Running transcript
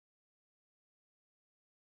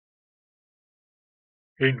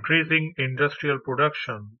increasing industrial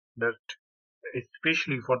production, that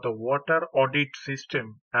especially for the water audit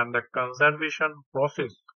system and the conservation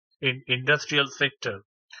process in industrial sector.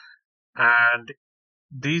 And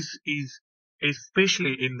this is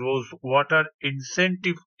especially in those water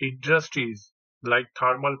incentive industries like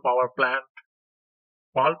thermal power plant,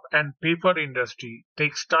 pulp and paper industry,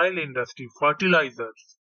 textile industry,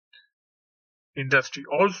 fertilizers industry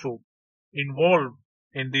also involved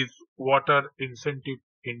in this water incentive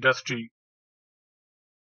industry.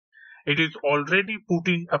 It is already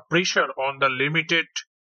putting a pressure on the limited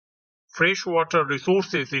freshwater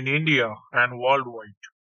resources in India and worldwide.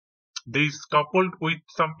 This, coupled with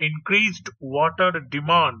some increased water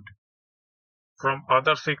demand from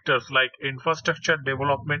other sectors like infrastructure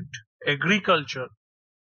development, agriculture,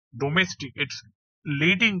 domestic, it's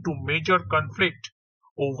leading to major conflict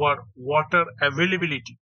over water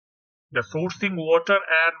availability. The sourcing water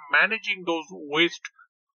and managing those waste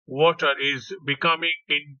water is becoming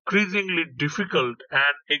increasingly difficult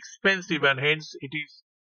and expensive, and hence it is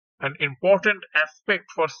an important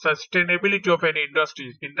aspect for sustainability of any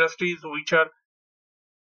industries. Industries which are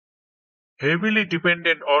heavily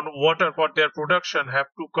dependent on water for their production have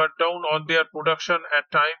to cut down on their production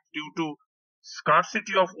at times due to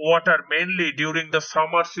scarcity of water, mainly during the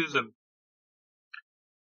summer season.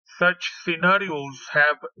 Such scenarios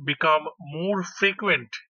have become more frequent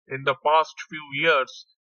in the past few years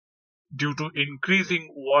due to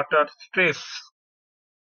increasing water stress.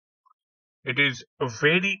 It is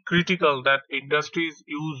very critical that industries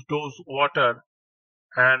use those water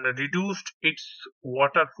and reduced its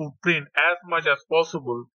water footprint as much as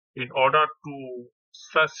possible in order to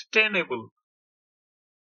sustainable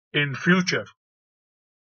in future.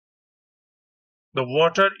 The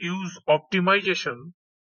water use optimization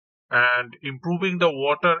and improving the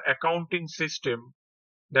water accounting system,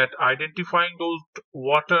 that identifying those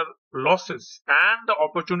water losses and the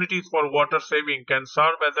opportunities for water saving can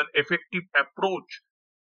serve as an effective approach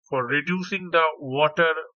for reducing the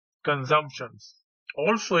water consumptions.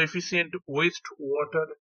 Also, efficient wastewater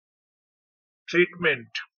treatment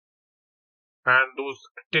and those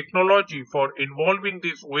technology for involving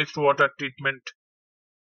this wastewater treatment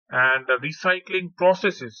and the recycling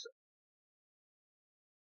processes,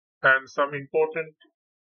 and some important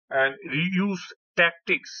and reuse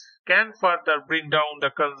tactics can further bring down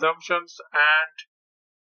the consumptions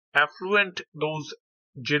and affluent those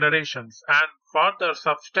generations, and further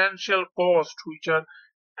substantial costs which are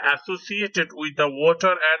associated with the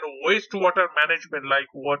water and wastewater management, like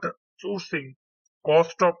water sourcing,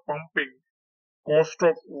 cost of pumping, cost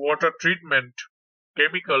of water treatment,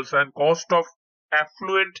 chemicals, and cost of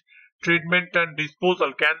affluent treatment and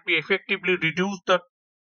disposal can be effectively reduced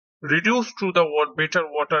through the better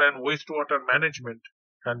water and wastewater management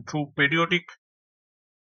and through periodic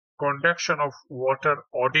conduction of water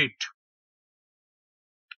audit.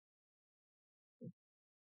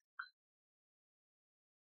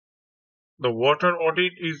 The water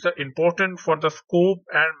audit is important for the scope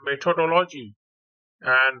and methodology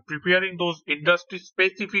and preparing those industry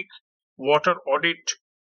specific water audit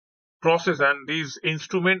process, and these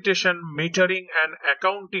instrumentation, metering and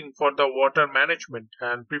accounting for the water management,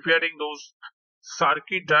 and preparing those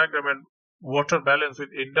circuit diagram and water balance with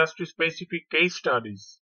industry specific case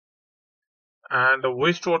studies, and the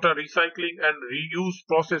wastewater recycling and reuse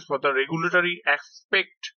process for the regulatory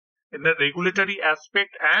aspect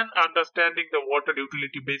and understanding the water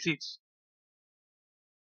utility basics.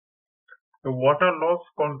 The water loss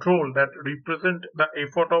control, that represent the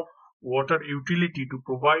effort of water utility to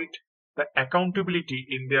provide the accountability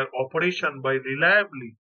in their operation by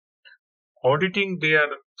reliably auditing their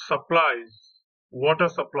water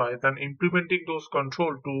supplies, and implementing those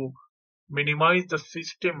controls to minimize the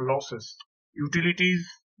system losses. Utilities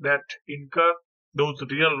that incur those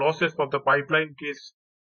real losses for the pipeline case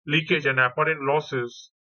leakage and apparent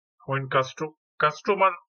losses when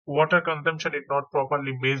customer water consumption is not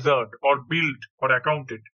properly measured or billed or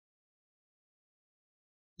accounted.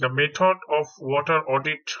 The method of water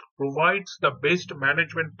audit provides the best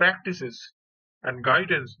management practices and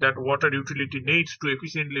guidance that water utility needs to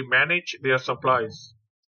efficiently manage their supplies.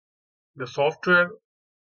 The software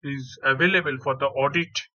is available for the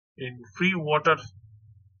audit in free water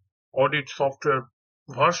audit software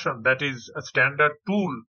version, that is a standard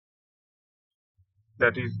tool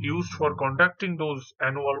that is used for conducting those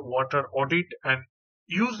annual water audit and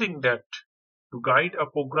using that to guide a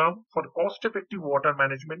program for cost-effective water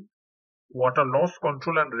management, water loss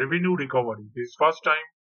control, and revenue recovery. This first time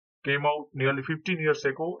came out nearly 15 years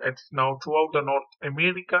ago. It's now throughout the North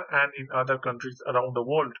America and in other countries around the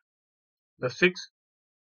world. The sixth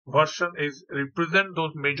version is represent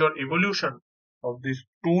those major evolution of this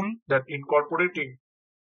tool that incorporating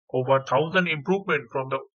over 1,000 improvement from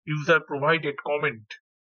the user provided comment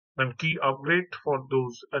and key upgrade for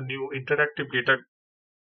those new interactive data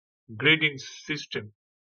grading system.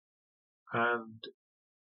 And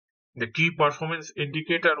the key performance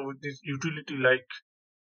indicator with this utility, like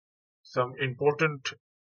some important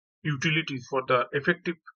utilities for the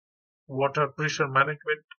effective water pressure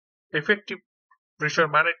management, effective pressure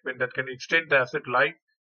management that can extend the asset life,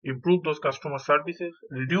 improve those customer services,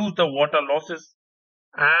 reduce the water losses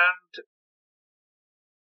and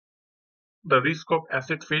the risk of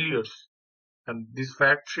asset failures. And this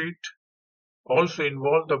fact sheet also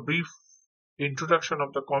involved the brief introduction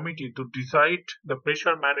of the committee to decide the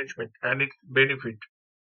pressure management and its benefit.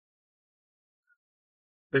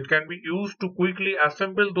 It can be used to quickly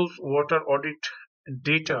assemble those water audit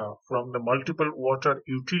data from the multiple water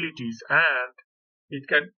utilities, and it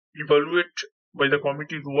can evaluate by the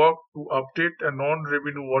committee's work to update a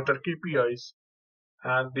non-revenue water KPIs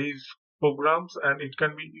and these programs, and it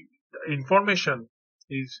can be information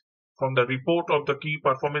is from the report of the key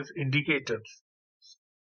performance indicators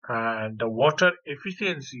and the water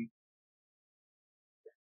efficiency,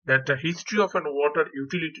 that the history of an water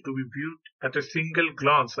utility to be viewed at a single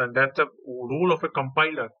glance, and that's the role of a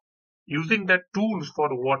compiler using that tools for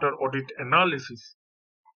water audit analysis.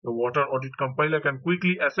 The water audit compiler can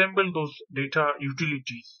quickly assemble those data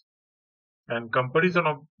utilities and comparison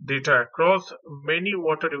of data across many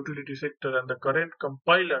water utility sectors, and the current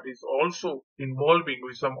compiler is also involving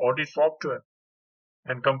with some audit software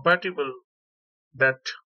and compatible that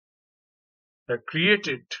are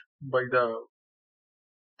created by the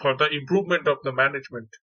for the improvement of the management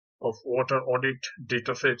of water audit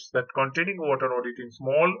datasets that containing water audit in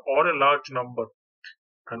small or a large number,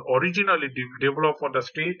 and originally developed for the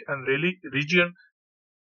state and region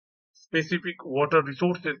specific water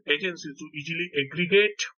resources agencies to easily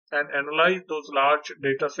aggregate and analyze those large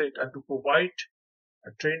datasets and to provide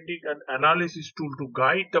a trending and analysis tool to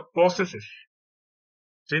guide the processes.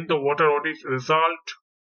 Since the water audit result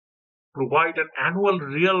provide an annual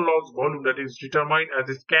real loss volume that is determined as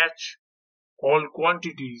a catch all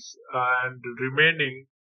quantities, and remaining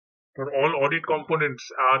for all audit components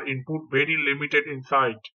are input very limited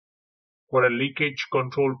insight for a leakage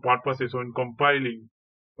control purposes when compiling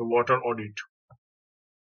the water audit.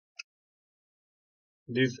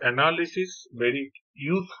 This analysis very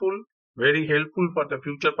useful, very helpful for the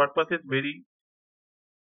future purposes, very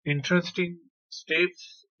interesting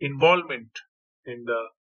steps involvement in the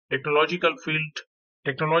technological field,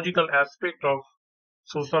 technological aspect of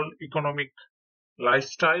social economic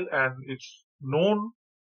lifestyle, and it's known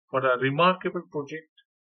for a remarkable project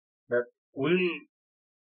that will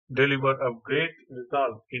deliver a great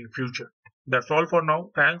result in future. That's all for now.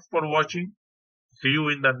 Thanks for watching. See you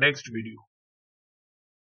in the next video.